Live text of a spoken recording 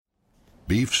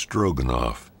beef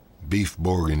stroganoff, beef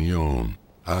bourguignon,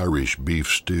 Irish beef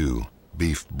stew,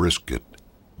 beef brisket,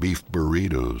 beef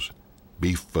burritos,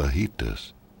 beef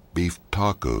fajitas, beef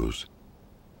tacos.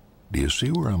 Do you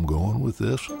see where I'm going with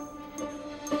this?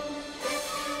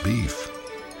 Beef.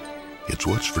 It's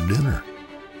what's for dinner.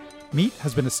 Meat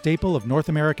has been a staple of North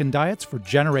American diets for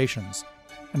generations,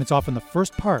 and it's often the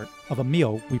first part of a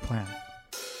meal we plan.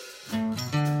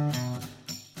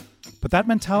 But that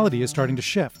mentality is starting to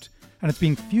shift, and it's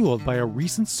being fueled by a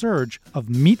recent surge of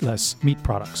meatless meat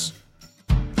products.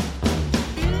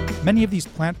 Many of these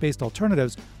plant-based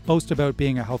alternatives boast about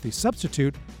being a healthy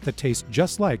substitute that tastes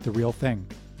just like the real thing.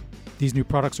 These new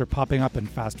products are popping up in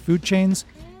fast food chains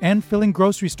and filling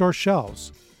grocery store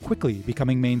shelves, quickly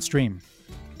becoming mainstream.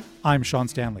 I'm Sean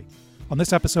Stanley. On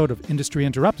this episode of Industry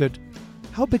Interrupted,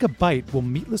 how big a bite will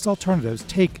meatless alternatives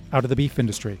take out of the beef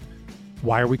industry?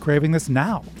 Why are we craving this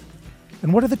now?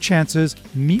 And what are the chances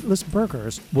meatless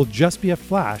burgers will just be a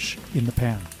flash in the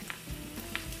pan?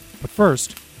 But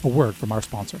first, a word from our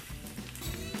sponsor.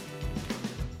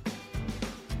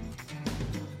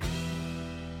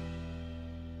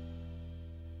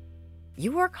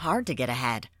 You work hard to get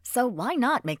ahead, so why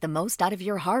not make the most out of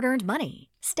your hard-earned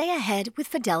money? Stay ahead with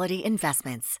Fidelity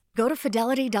Investments. Go to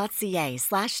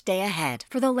fidelity.ca/stay ahead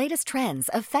for the latest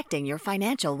trends affecting your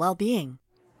financial well-being.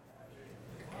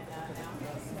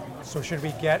 So should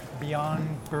we get Beyond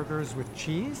Burgers with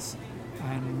cheese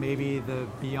and maybe the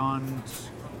Beyond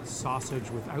sausage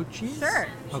without cheese? Sure.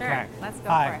 Okay. Let's go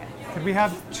Hi. for it. Could we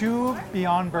have 2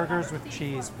 Beyond Burgers with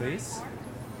cheese, please?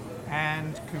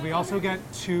 And could we also get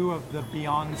 2 of the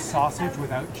Beyond sausage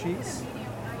without cheese?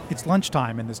 It's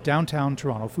lunchtime in this downtown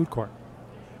Toronto food court.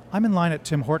 I'm in line at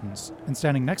Tim Hortons, and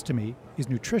standing next to me is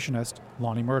nutritionist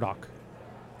Lonnie Murdoch.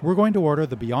 We're going to order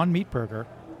the Beyond Meat Burger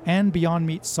and Beyond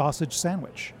Meat Sausage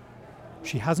Sandwich.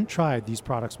 She hasn't tried these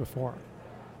products before.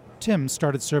 Tim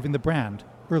started serving the brand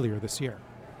earlier this year.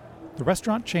 The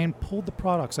restaurant chain pulled the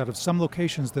products out of some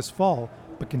locations this fall,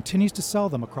 but continues to sell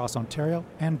them across Ontario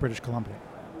and British Columbia.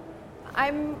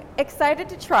 I'm excited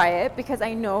to try it because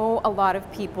I know a lot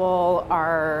of people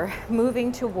are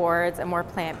moving towards a more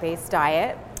plant-based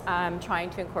diet,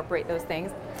 trying to incorporate those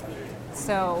things.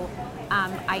 So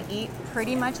I eat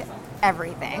pretty much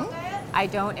everything. I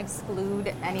don't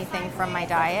exclude anything from my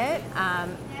diet. I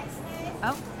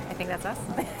think that's us.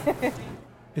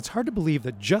 It's hard to believe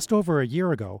that just over a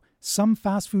year ago, some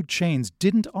fast food chains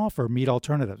didn't offer meat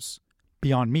alternatives.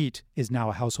 Beyond Meat is now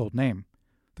a household name.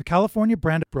 The California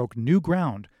brand broke new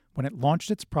ground when it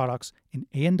launched its products in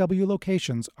A&W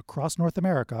locations across North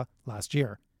America last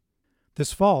year.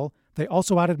 This fall, they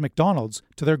also added McDonald's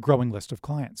to their growing list of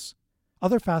clients.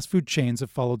 Other fast food chains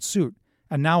have followed suit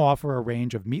and now offer a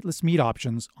range of meatless meat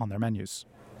options on their menus.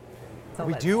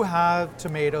 We do have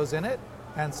tomatoes in it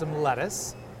and some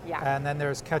lettuce. Yeah. And then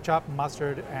there's ketchup,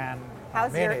 mustard, and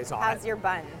mayonnaise on it. How's your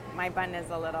bun? My bun is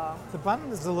a little... The bun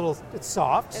is it's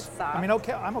soft. It's soft. I mean,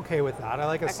 I'm okay with that. I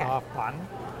like a soft bun.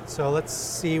 So let's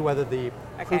see whether the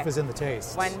proof is in the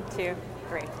taste. 1, 2,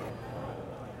 3.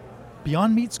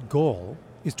 Beyond Meat's goal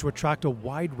is to attract a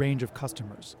wide range of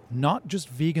customers, not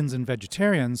just vegans and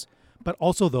vegetarians, but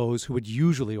also those who would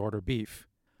usually order beef.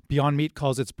 Beyond Meat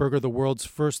calls its burger the world's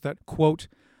first that, quote,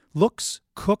 looks,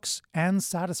 cooks, and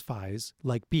satisfies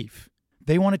like beef.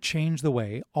 They want to change the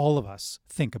way all of us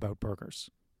think about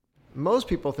burgers. Most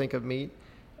people think of meat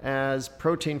as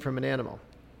protein from an animal.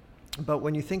 But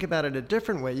when you think about it a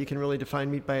different way, you can really define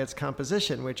meat by its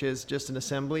composition, which is just an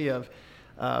assembly of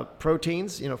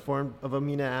proteins, formed of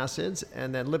amino acids,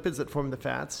 and then lipids that form the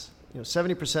fats,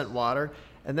 70% water,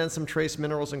 and then some trace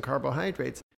minerals and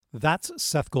carbohydrates. That's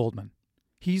Seth Goldman.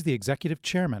 He's the executive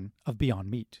chairman of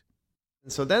Beyond Meat.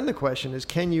 And so then the question is,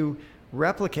 can you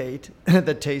replicate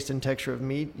the taste and texture of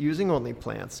meat using only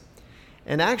plants?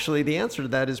 And actually, the answer to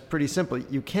that is pretty simple.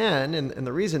 You can, and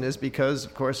the reason is because,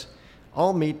 of course,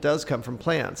 all meat does come from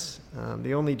plants.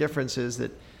 The only difference is that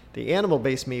the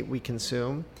animal-based meat we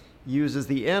consume uses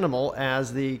the animal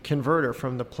as the converter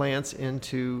from the plants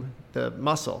into the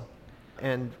muscle.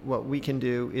 And what we can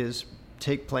do is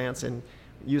take plants and,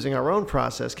 using our own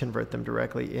process, convert them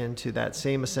directly into that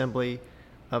same assembly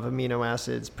of amino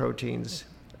acids, proteins,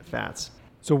 fats.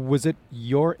 So was it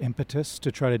your impetus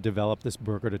to try to develop this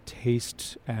burger to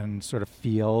taste and sort of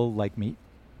feel like meat?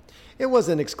 It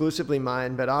wasn't exclusively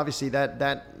mine, but obviously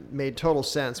that made total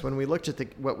sense. When we looked at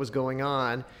what was going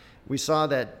on, we saw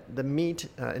that the meat,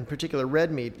 in particular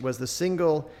red meat, was the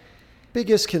single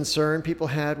biggest concern people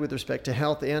had with respect to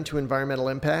health and to environmental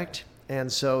impact. And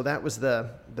so that was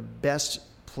the best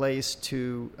place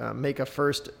to make a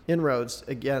first inroads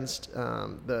against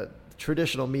the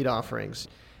traditional meat offerings.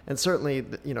 And certainly,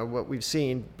 what we've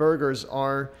seen, burgers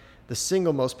are the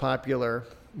single most popular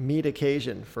meat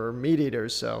occasion for meat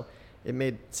eaters, so it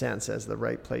made sense as the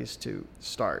right place to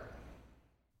start.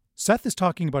 Seth is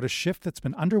talking about a shift that's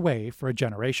been underway for a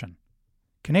generation.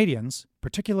 Canadians,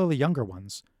 particularly younger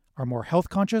ones, are more health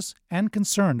conscious and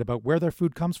concerned about where their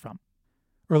food comes from.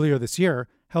 Earlier this year,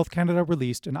 Health Canada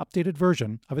released an updated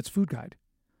version of its food guide.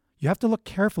 You have to look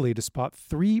carefully to spot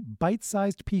 3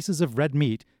 bite-sized pieces of red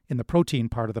meat in the protein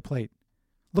part of the plate.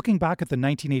 Looking back at the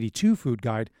 1982 food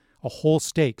guide, a whole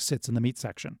steak sits in the meat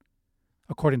section.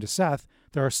 According to Seth,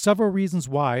 there are several reasons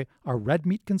why our red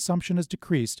meat consumption has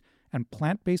decreased and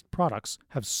plant-based products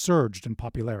have surged in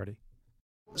popularity.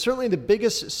 Certainly the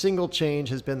biggest single change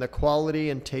has been the quality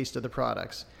and taste of the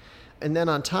products. And then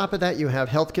on top of that, you have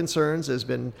health concerns. There's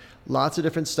been lots of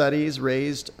different studies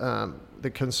raised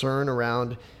the concern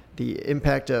around the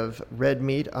impact of red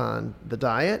meat on the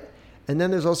diet. And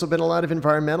then there's also been a lot of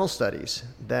environmental studies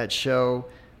that show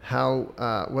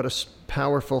what a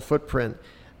powerful footprint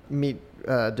meat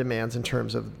demands in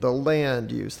terms of the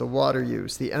land use, the water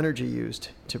use, the energy used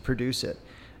to produce it.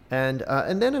 And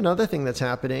then another thing that's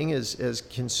happening is as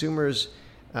consumers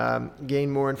gain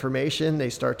more information,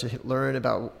 they start to learn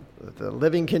about the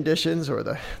living conditions or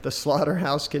the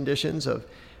slaughterhouse conditions of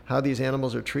how these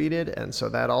animals are treated, and so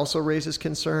that also raises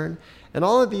concern. And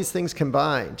all of these things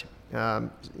combined,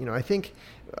 I think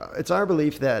it's our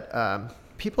belief that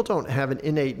people don't have an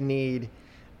innate need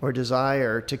or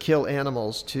desire to kill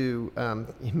animals to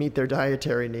meet their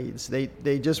dietary needs.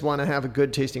 They just want to have a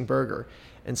good tasting burger.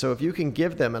 And so if you can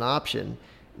give them an option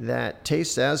that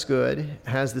tastes as good,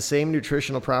 has the same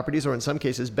nutritional properties, or in some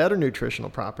cases better nutritional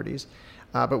properties,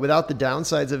 but without the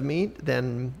downsides of meat,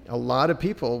 then a lot of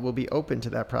people will be open to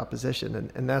that proposition,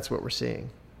 and that's what we're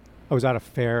seeing. I was at a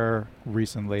fair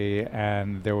recently,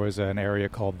 and there was an area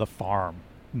called The Farm.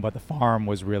 But the farm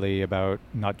was really about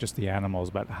not just the animals,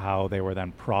 but how they were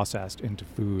then processed into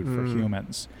food for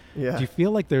humans. Yeah. Do you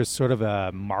feel like there's sort of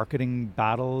a marketing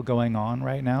battle going on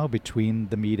right now between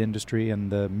the meat industry and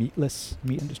the meatless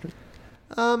meat industry?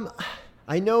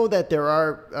 I know that there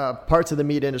are parts of the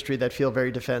meat industry that feel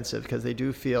very defensive because they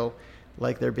do feel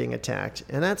like they're being attacked.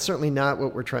 And that's certainly not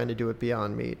what we're trying to do at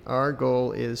Beyond Meat. Our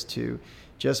goal is to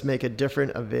just make a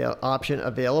different option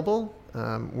available.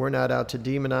 We're not out to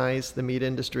demonize the meat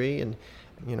industry, and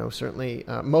certainly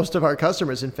most of our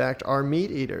customers, in fact, are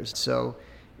meat eaters. So,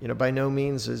 by no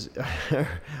means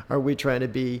are we trying to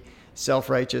be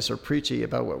self-righteous or preachy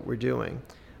about what we're doing.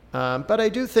 But I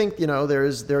do think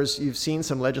you've seen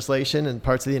some legislation in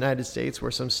parts of the United States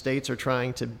where some states are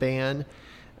trying to ban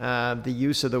the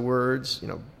use of the words,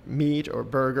 meat or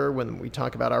burger when we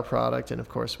talk about our product. And of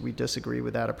course, we disagree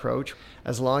with that approach.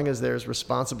 As long as there's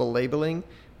responsible labeling,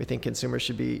 we think consumers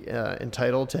should be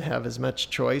entitled to have as much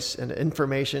choice and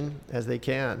information as they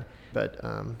can. But,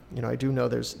 I do know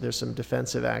there's some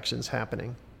defensive actions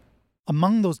happening.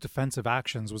 Among those defensive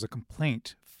actions was a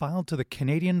complaint filed to the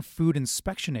Canadian Food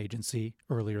Inspection Agency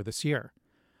earlier this year.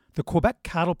 The Quebec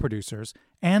cattle producers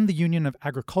and the Union of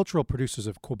Agricultural Producers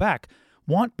of Quebec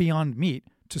want Beyond Meat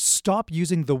to stop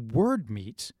using the word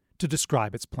meat to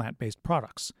describe its plant-based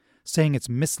products, saying it's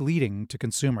misleading to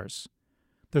consumers.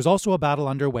 There's also a battle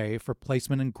underway for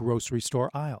placement in grocery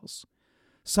store aisles.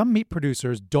 Some meat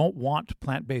producers don't want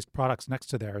plant-based products next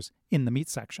to theirs in the meat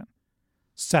section.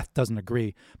 Seth doesn't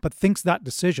agree, but thinks that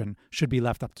decision should be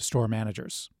left up to store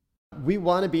managers. We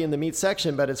want to be in the meat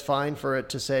section, but it's fine for it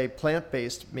to say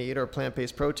plant-based meat or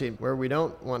plant-based protein. Where we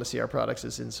don't want to see our products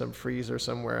is in some freezer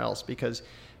somewhere else, because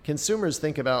consumers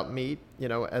think about meat,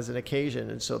 as an occasion.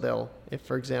 And so if,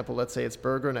 for example, let's say it's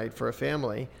burger night for a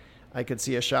family, I could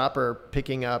see a shopper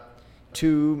picking up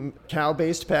 2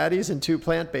 cow-based patties and 2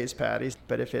 plant-based patties.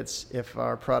 But if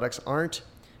our products aren't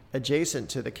adjacent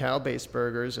to the cow-based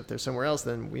burgers, if they're somewhere else,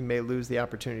 then we may lose the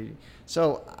opportunity.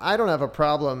 So I don't have a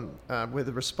problem with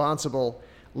responsible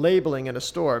labeling in a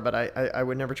store, but I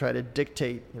would never try to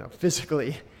dictate,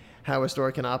 physically how a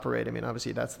store can operate. I mean,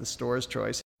 obviously that's the store's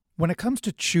choice. When it comes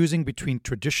to choosing between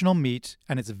traditional meat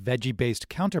and its veggie-based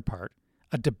counterpart,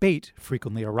 a debate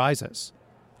frequently arises.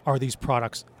 Are these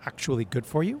products actually good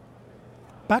for you?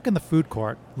 Back in the food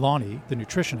court, Lonnie, the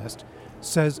nutritionist,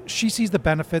 says she sees the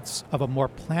benefits of a more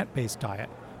plant-based diet,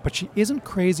 but she isn't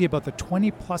crazy about the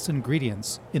 20-plus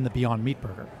ingredients in the Beyond Meat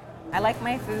burger. I like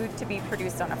my food to be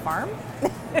produced on a farm,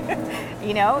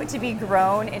 to be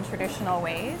grown in traditional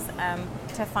ways.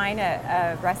 To find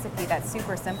a recipe that's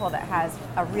super simple that has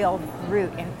a real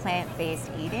root in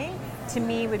plant-based eating, to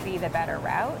me would be the better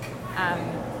route.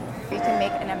 You can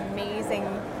make an amazing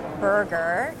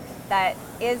burger that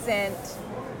isn't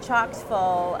chock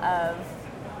full of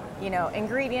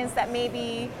ingredients that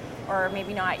maybe or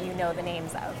maybe not you know the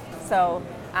names of. So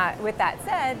with that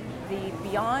said, the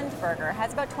Beyond Burger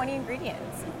has about 20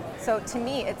 ingredients. So to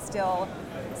me, it's still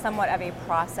somewhat of a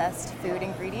processed food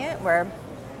ingredient where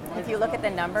if you look at the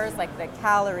numbers, like the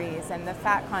calories and the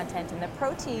fat content and the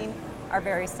protein are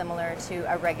very similar to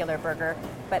a regular burger,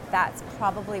 but that's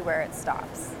probably where it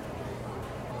stops.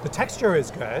 The texture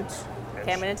is good.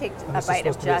 Okay, I'm going to take And a this is bite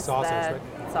of supposed to be a just sausage,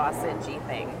 the sausagey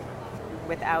thing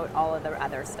without all of the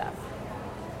other stuff.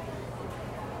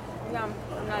 No,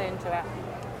 I'm not into it.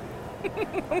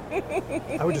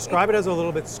 I would describe it as a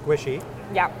little bit squishy.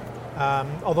 Yeah.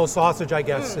 Although sausage, I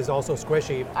guess, is also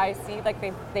squishy. I see, like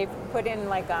they've put in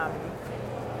like a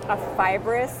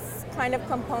fibrous kind of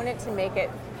component to make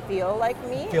it feel like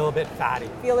meat. Feel a bit fatty.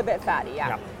 Feel a bit fatty, yeah.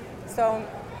 Yeah. So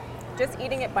just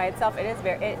eating it by itself,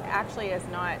 it actually is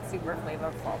not super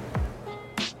flavorful.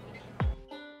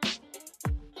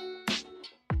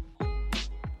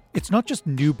 It's not just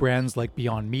new brands like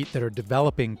Beyond Meat that are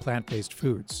developing plant-based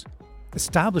foods.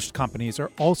 Established companies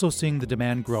are also seeing the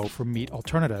demand grow for meat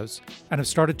alternatives and have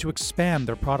started to expand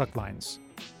their product lines.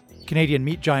 Canadian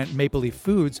meat giant Maple Leaf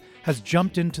Foods has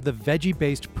jumped into the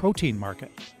veggie-based protein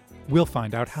market. We'll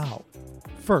find out how.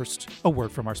 First, a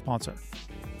word from our sponsor.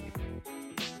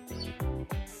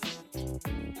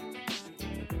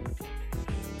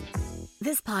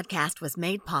 This podcast was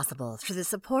made possible through the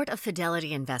support of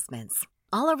Fidelity Investments.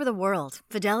 All over the world,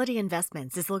 Fidelity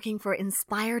Investments is looking for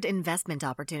inspired investment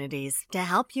opportunities to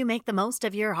help you make the most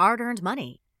of your hard-earned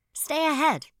money. Stay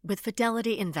ahead with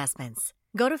Fidelity Investments.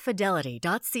 Go to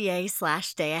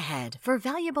fidelity.ca/stayahead for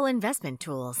valuable investment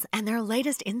tools and their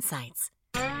latest insights.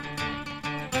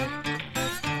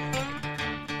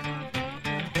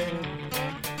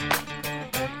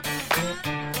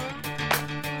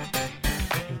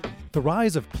 The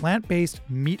rise of plant-based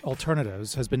meat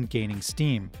alternatives has been gaining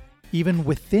steam, even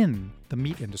within the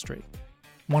meat industry.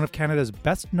 One of Canada's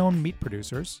best-known meat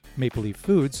producers, Maple Leaf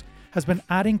Foods, has been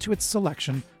adding to its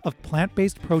selection of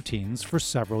plant-based proteins for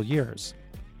several years.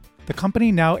 The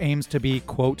company now aims to be,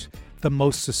 quote, the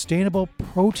most sustainable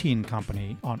protein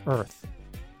company on Earth.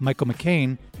 Michael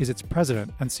McCain is its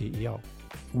president and CEO.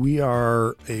 We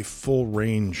are a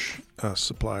full-range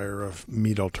supplier of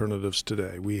meat alternatives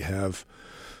today. We have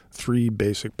 3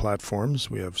 basic platforms.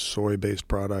 We have soy-based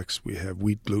products, we have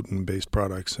wheat gluten-based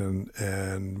products,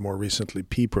 and more recently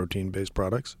pea protein-based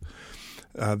products.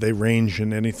 They range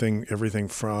in everything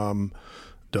from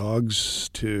dogs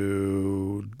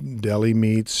to deli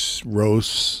meats,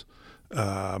 roasts.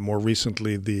 More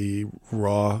recently, the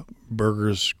raw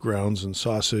burgers, grounds, and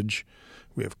sausage.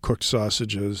 We have cooked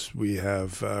sausages. We're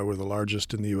the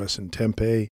largest in the U.S. in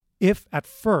tempeh. If at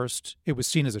first it was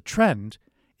seen as a trend,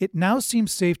 it now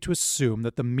seems safe to assume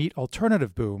that the meat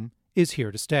alternative boom is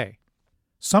here to stay.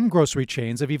 Some grocery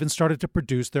chains have even started to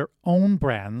produce their own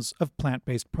brands of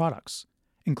plant-based products,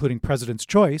 including President's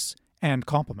Choice and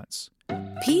Compliments.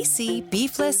 PC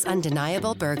Beefless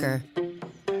Undeniable Burger.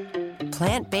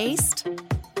 Plant-based,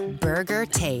 burger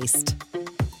taste.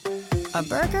 A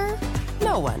burger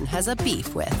no one has a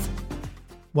beef with.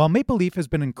 While Maple Leaf has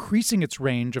been increasing its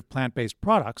range of plant-based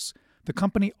products, the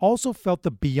company also felt the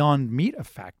Beyond Meat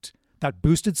effect that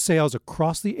boosted sales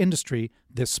across the industry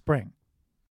this spring.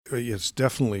 It's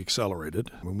definitely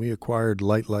accelerated. When we acquired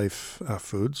Light Life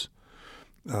Foods,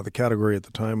 the category at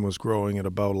the time was growing at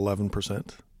about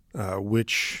 11%,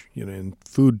 which, in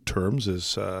food terms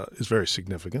is very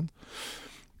significant.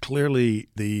 Clearly,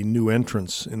 the new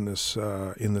entrants in this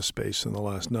space in the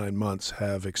last 9 months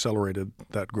have accelerated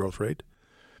that growth rate.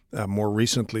 More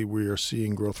recently, we are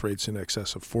seeing growth rates in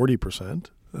excess of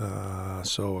 40%,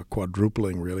 so a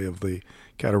quadrupling, really, of the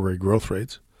category growth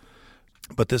rates.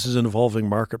 But this is an evolving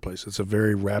marketplace. It's a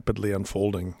very rapidly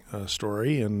unfolding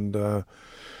story, and we'll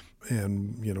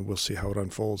see how it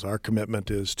unfolds. Our commitment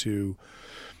is to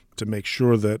make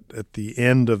sure that at the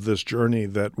end of this journey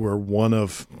that we're one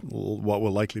of what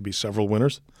will likely be several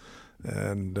winners.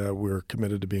 And we're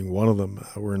committed to being one of them.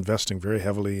 We're investing very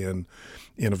heavily in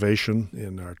innovation,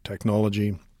 in our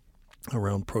technology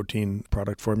around protein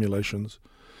product formulations.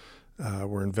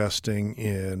 We're investing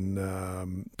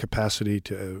in capacity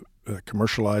to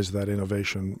commercialize that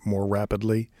innovation more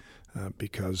rapidly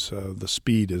because the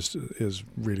speed is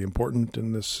really important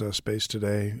in this space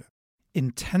today.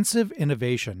 Intensive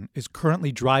innovation is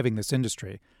currently driving this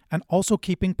industry and also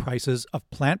keeping prices of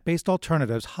plant-based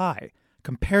alternatives high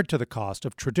compared to the cost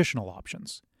of traditional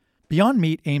options. Beyond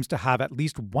Meat aims to have at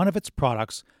least one of its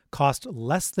products cost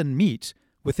less than meat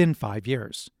within 5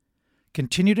 years.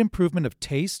 Continued improvement of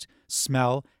taste,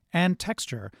 smell, and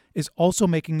texture is also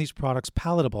making these products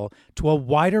palatable to a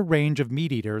wider range of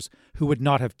meat eaters who would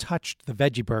not have touched the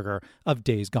veggie burger of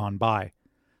days gone by.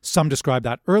 Some describe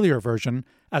that earlier version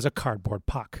as a cardboard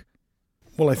puck.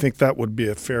 Well, I think that would be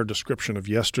a fair description of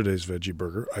yesterday's veggie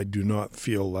burger. I do not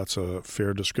feel that's a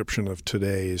fair description of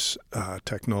today's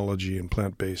technology and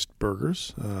plant-based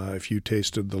burgers. If you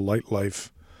tasted the Light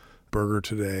Life burger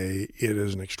today, it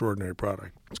is an extraordinary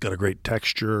product. It's got a great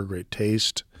texture, great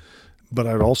taste. But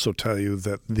I'd also tell you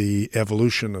that the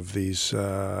evolution of these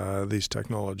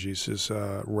technologies is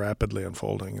rapidly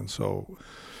unfolding. And so,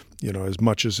 as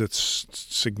much as it's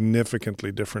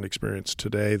significantly different experience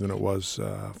today than it was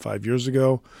 5 years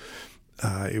ago,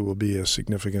 it will be a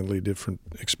significantly different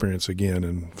experience again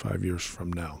in 5 years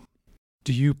from now.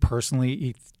 Do you personally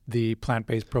eat the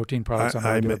plant-based protein products on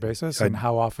a regular basis? And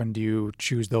how often do you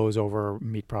choose those over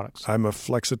meat products? I'm a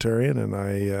flexitarian, and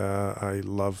I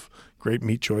love great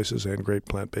meat choices and great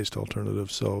plant-based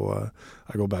alternatives. So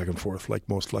I go back and forth like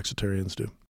most flexitarians do.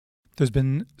 There's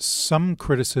been some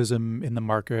criticism in the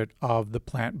market of the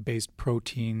plant-based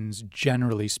proteins,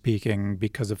 generally speaking,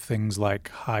 because of things like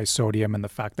high sodium and the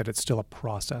fact that it's still a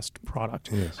processed product.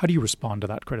 Yes. How do you respond to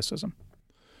that criticism?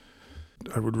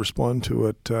 I would respond to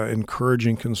it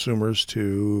encouraging consumers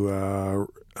to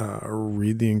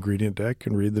read the ingredient deck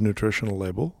and read the nutritional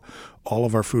label. All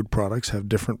of our food products have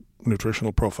different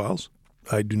nutritional profiles.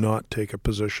 I do not take a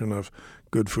position of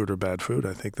good food or bad food.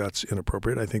 I think that's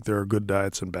inappropriate. I think there are good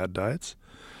diets and bad diets.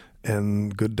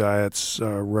 And good diets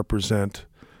represent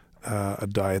a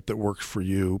diet that works for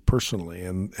you personally,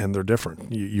 and they're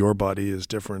different. Your body is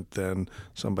different than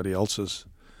somebody else's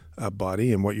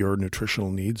body, and what your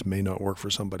nutritional needs may not work for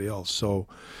somebody else.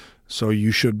 So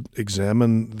you should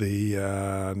examine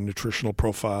the nutritional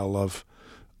profile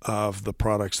of the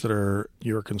products that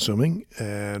you're consuming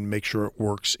and make sure it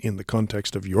works in the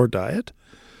context of your diet.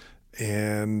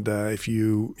 And if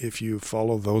you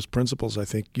follow those principles, I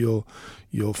think you'll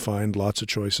find lots of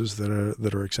choices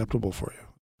that are acceptable for you.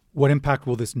 What impact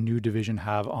will this new division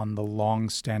have on the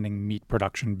long-standing meat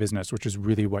production business, which is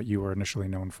really what you were initially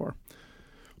known for?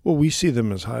 Well, we see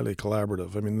them as highly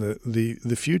collaborative. I mean,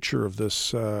 the future of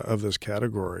this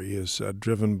category is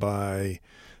driven by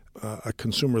a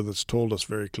consumer that's told us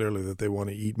very clearly that they want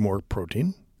to eat more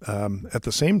protein. At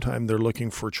the same time, they're looking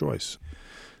for choice.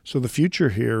 So the future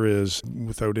here is,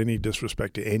 without any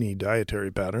disrespect to any dietary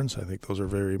patterns, I think those are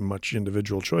very much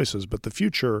individual choices, but the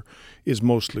future is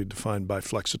mostly defined by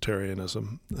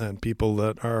flexitarianism and people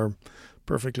that are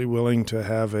perfectly willing to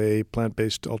have a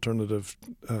plant-based alternative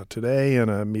today and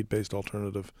a meat-based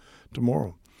alternative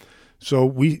tomorrow. So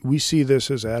we see this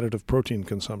as additive protein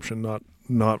consumption,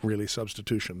 not really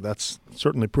substitution. That's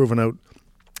certainly proven out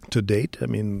to date. I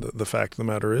mean, the fact of the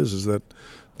matter is that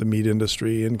the meat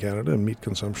industry in Canada and meat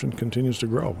consumption continues to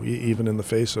grow, even in the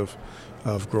face of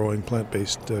growing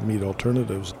plant-based meat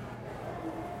alternatives.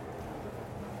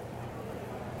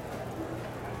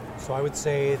 So I would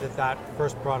say that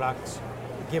first product,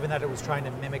 given that it was trying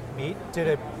to mimic meat,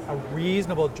 did a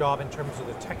reasonable job in terms of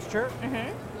the texture.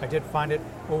 Mm-hmm. I did find it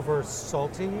over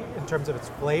salty in terms of its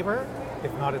flavor,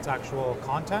 if not its actual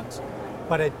content.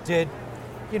 But it did,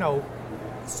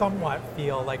 somewhat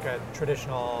feel like a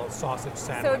traditional sausage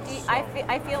sandwich. So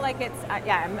I feel like it's,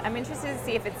 I'm interested to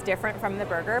see if it's different from the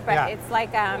burger, but It's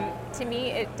like, to me,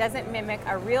 it doesn't mimic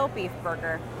a real beef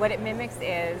burger. What it mimics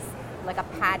is like a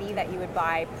patty that you would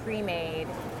buy pre-made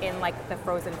in like the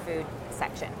frozen food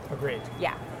section. Agreed.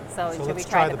 Yeah. So should we let's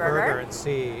try the burger and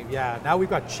see. Yeah, now we've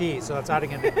got cheese, so that's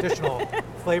adding an additional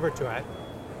flavor to it.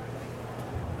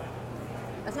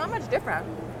 It's not much different.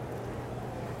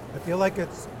 I feel like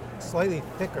it's slightly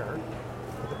thicker,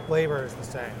 but the flavor is the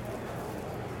same.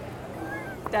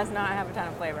 Does not have a ton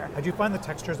of flavor. I do find the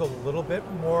texture is a little bit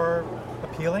more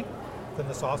appealing than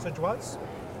the sausage was.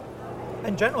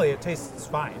 And generally it tastes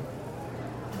fine.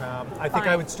 I think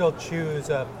I would still choose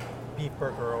a beef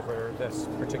burger over this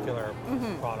particular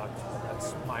product.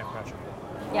 That's my impression.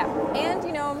 Yeah, and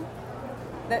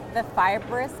the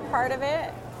fibrous part of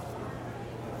it,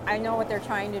 I know what they're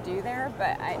trying to do there,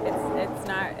 but it's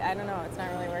not, I don't know, it's not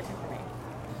really working for me.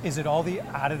 Is it all the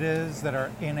additives that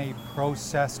are in a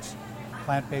processed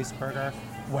plant-based burger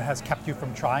what has kept you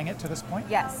from trying it to this point?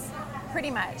 Yes,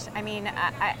 pretty much. I mean,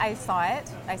 I saw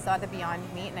it. I saw the Beyond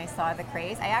Meat and I saw the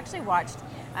craze. I actually watched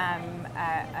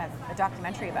a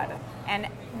documentary about it. And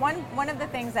one of the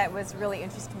things that was really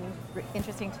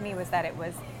interesting to me was that it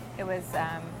was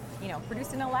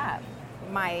produced in a lab.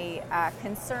 My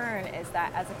concern is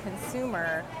that as a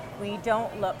consumer, we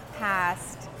don't look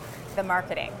past the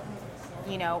marketing.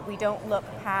 We don't look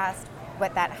past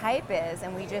what that hype is,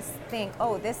 and we just think,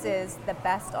 oh, this is the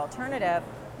best alternative,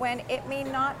 when it may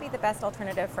not be the best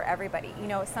alternative for everybody. You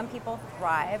know, some people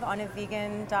thrive on a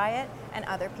vegan diet and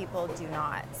other people do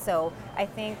not. So I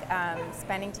think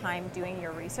spending time doing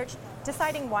your research,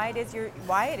 deciding why it is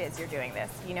you're doing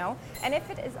this, you know, and if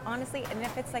it is honestly, and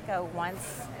if it's like a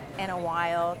once in a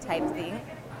while type thing,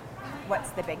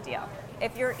 what's the big deal?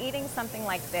 If you're eating something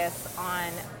like this on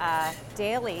a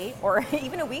daily or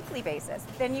even a weekly basis,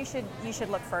 then you should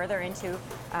look further into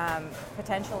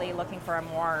potentially looking for a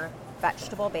more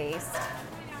vegetable-based,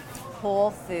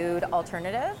 whole food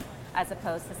alternative as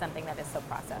opposed to something that is so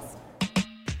processed.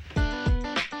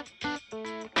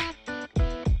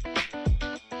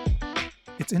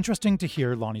 It's interesting to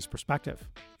hear Lonnie's perspective.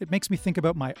 It makes me think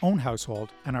about my own household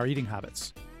and our eating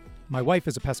habits. My wife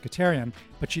is a pescatarian,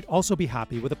 but she'd also be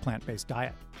happy with a plant-based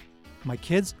diet. My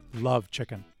kids love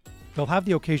chicken. They'll have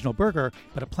the occasional burger,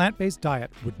 but a plant-based diet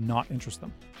would not interest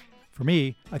them. For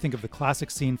me, I think of the classic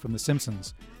scene from The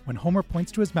Simpsons, when Homer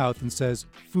points to his mouth and says,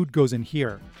 "Food goes in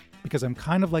here," because I'm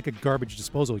kind of like a garbage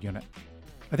disposal unit.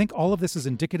 I think all of this is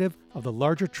indicative of the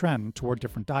larger trend toward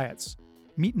different diets.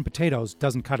 Meat and potatoes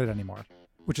doesn't cut it anymore,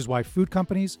 which is why food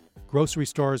companies, grocery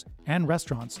stores, and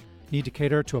restaurants need to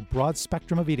cater to a broad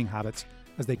spectrum of eating habits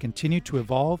as they continue to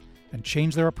evolve and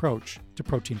change their approach to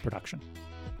protein production.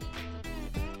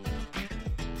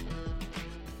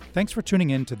 Thanks for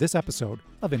tuning in to this episode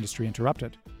of Industry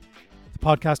Interrupted. The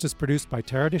podcast is produced by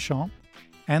Tara Deschamps,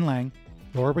 Anne Lang,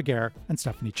 Laura Reguer, and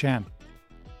Stephanie Chan.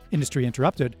 Industry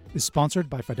Interrupted is sponsored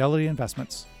by Fidelity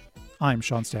Investments. I'm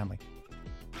Sean Stanley.